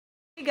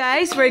Hey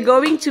guys, we're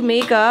going to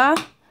make a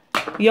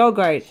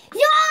yogurt.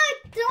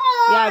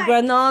 Yeah,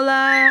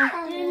 granola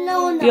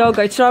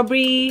yogurt,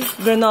 strawberry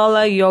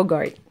granola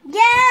yogurt.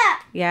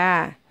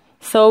 Yeah.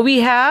 So we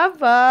have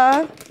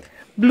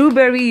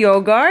blueberry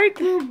yogurt.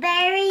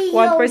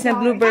 1%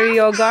 blueberry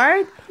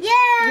yogurt. Yeah.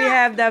 We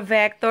have the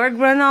Vector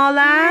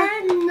granola.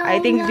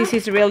 I think this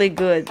is really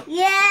good.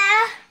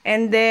 Yeah.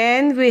 And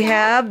then we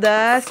have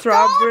the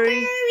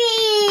strawberry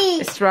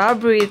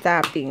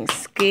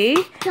toppings. Okay.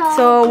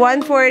 So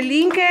one for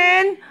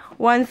Lincoln,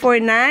 one for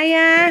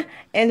Naya,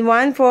 and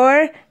one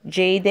for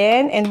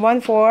Jaden, and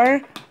one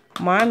for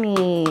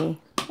Mommy.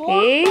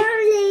 Okay.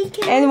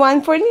 And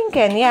one for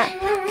Lincoln. Yeah.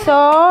 So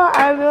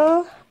I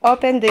will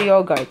open the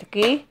yogurt.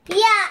 Okay.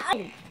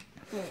 Yeah.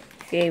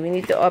 Okay. We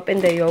need to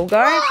open the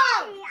yogurt.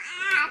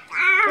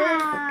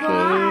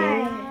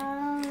 Okay.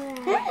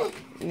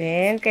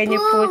 Then can you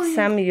put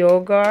some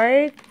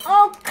yogurt?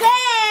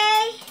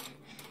 Okay.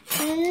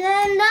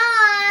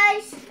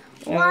 Nice.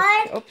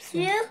 1, Oops.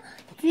 2,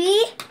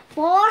 3,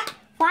 4,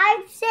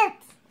 5, 6.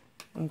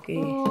 Okay.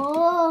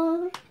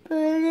 Oh, put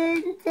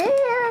it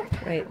there.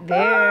 Right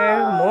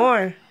there.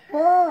 More.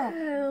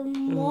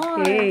 More.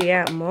 Okay.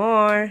 Yeah.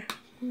 More.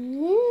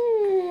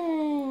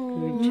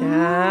 Good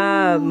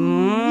job.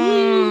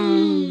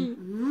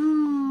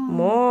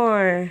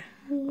 More.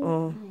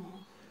 Oh.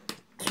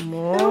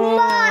 More. Too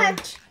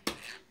much.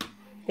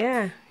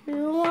 Yeah.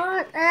 You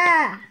want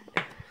that?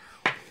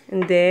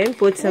 And then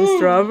put some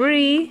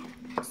strawberry.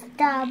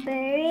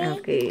 Strawberry.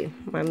 Okay.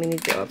 Mommy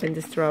need to open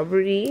the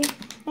strawberry.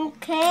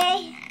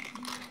 Okay.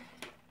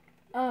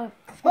 Oh,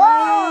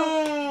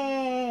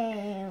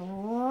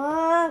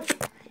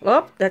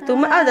 Whoa. that's too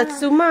much. Ah, that's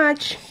too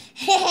much.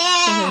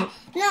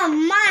 No,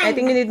 mine. I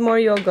think you need more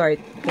yogurt.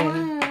 Okay.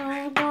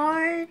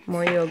 Yogurt.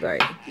 More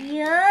yogurt.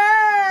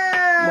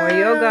 Yeah. More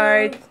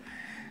yogurt.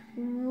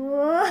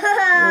 Whoa.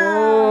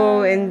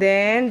 Oh, and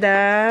then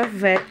the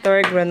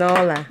Vector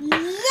granola. Yeah.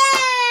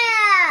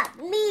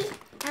 Me.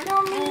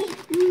 No, me.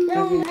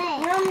 No, me.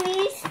 No,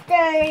 me.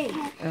 Stay.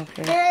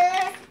 Okay.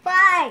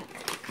 Spike.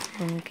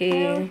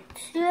 Okay.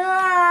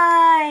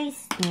 Choice.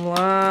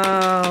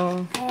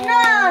 Wow. No,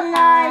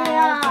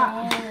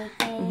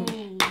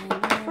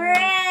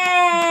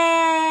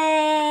 Pray.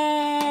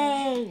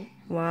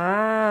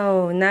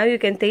 Wow. Now you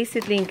can taste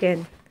it,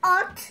 Lincoln.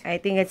 Out. I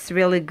think it's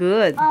really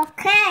good.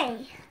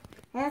 Okay.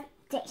 Let's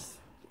taste.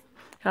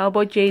 How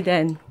about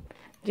Jaden?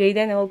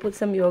 Jaden, I will put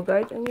some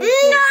yogurt on your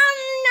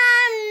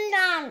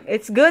Nom.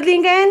 It's good,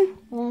 Lincoln?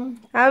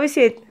 How is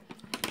it?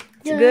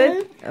 It's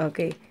good?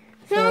 Okay.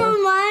 So,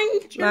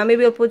 Mommy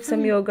will put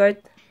some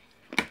yogurt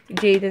to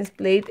Jaden's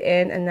plate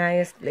and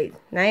Anaya's plate.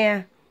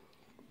 Naya.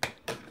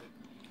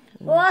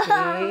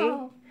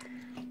 Wow.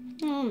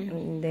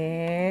 And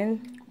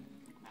then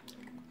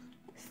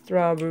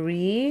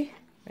strawberry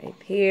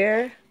right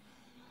here.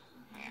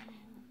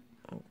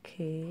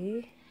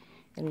 Okay.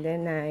 And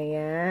then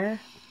Naya.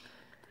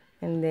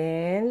 And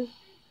then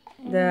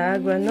the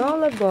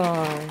granola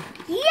bar.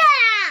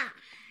 Yeah.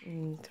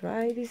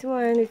 Try this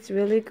one. It's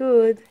really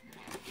good.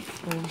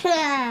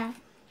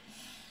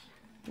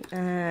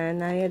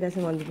 Naya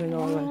doesn't want the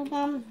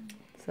granola.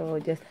 So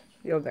just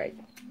yogurt.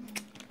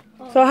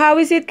 So how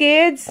is it,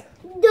 kids?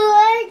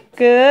 Good.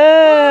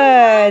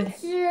 Good.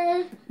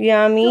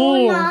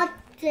 Yummy. Not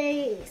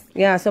taste.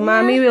 Yeah, so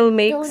Mommy will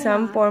make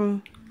some for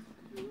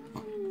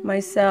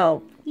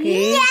myself.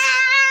 Okay. Yeah.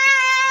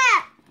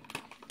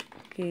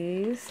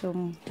 Okay,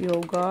 some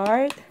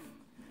yogurt.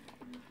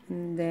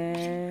 And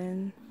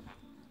then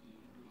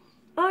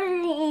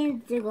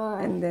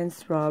And then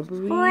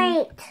strawberry.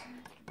 wait.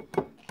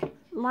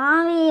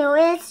 Mommy,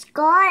 it's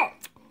good.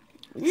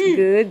 It's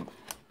good.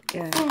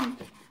 Yeah.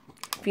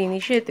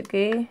 Finish it,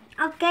 okay?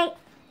 Okay.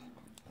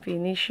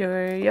 Finish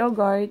your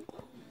yogurt.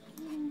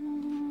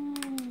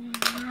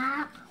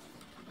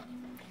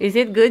 Is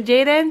it good,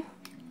 Jaden?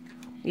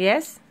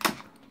 Yes?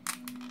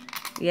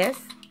 Yes?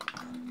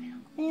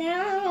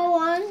 Now I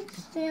want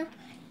to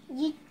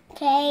eat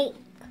cake.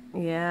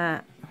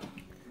 Yeah.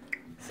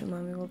 So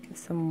Mommy will put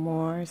some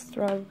more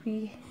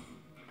strawberry.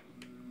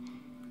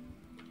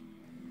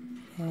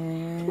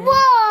 And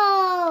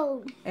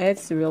Whoa!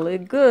 it's really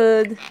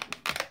good.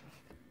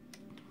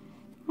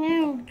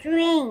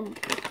 Drink.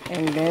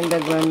 And then the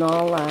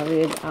granola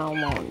with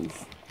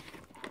almonds.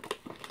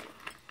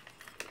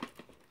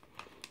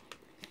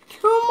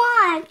 Too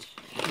much.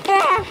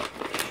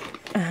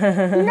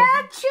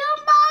 Not too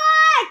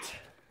much.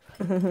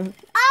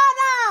 Oh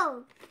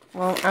no!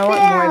 Well, I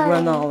want more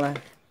granola.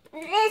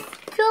 It's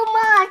too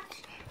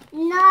much.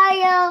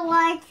 Naya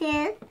likes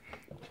it.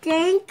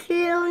 Thank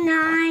you,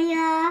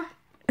 Naya.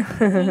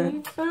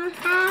 I'm so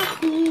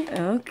happy.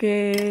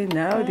 Okay,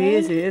 now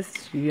this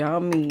is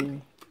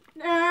yummy.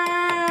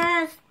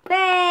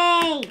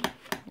 Spray.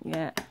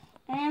 Yeah.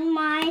 And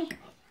my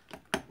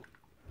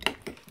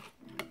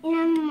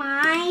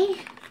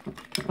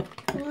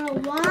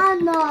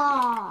Rwanda.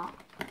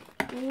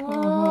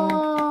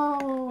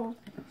 Whoa.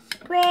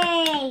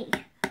 Spray.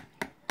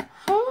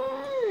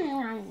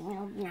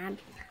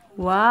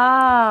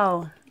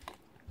 Wow.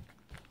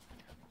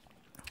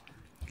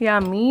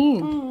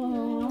 Yummy.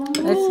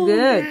 That's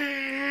good.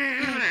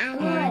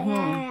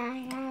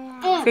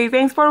 Say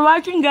thanks for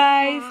watching,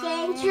 guys.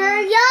 Thanks for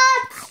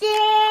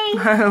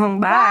watching.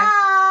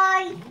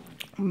 Bye.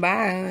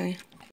 Bye. Bye.